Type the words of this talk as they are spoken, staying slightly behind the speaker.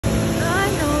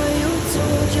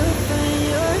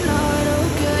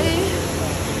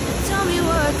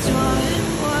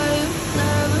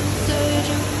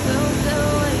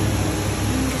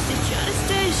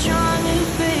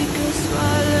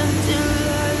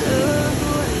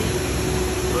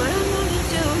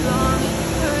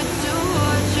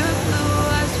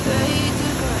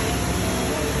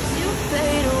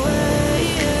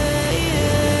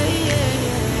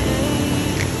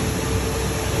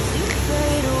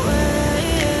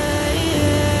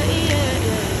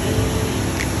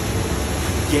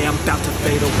about to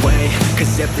fade away.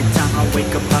 Cause every time I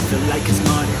wake up I feel like it's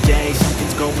Monday.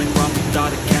 Something's going wrong with all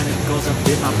the chemicals up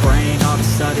in my brain. All of a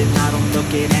sudden I don't look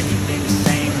at anything the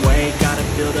same way. Gotta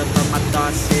build up of my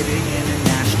thoughts sitting in an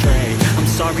ashtray. I'm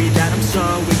sorry that I'm so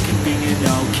inconvenient,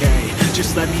 okay.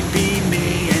 Just let me be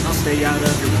me and I'll stay out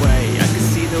of your way. I can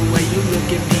see the way you look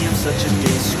at me, I'm such a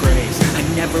disgrace. I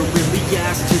never really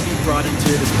asked to be brought into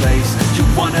this place. You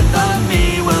wanna love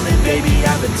me? Well then baby,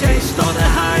 have a taste. All the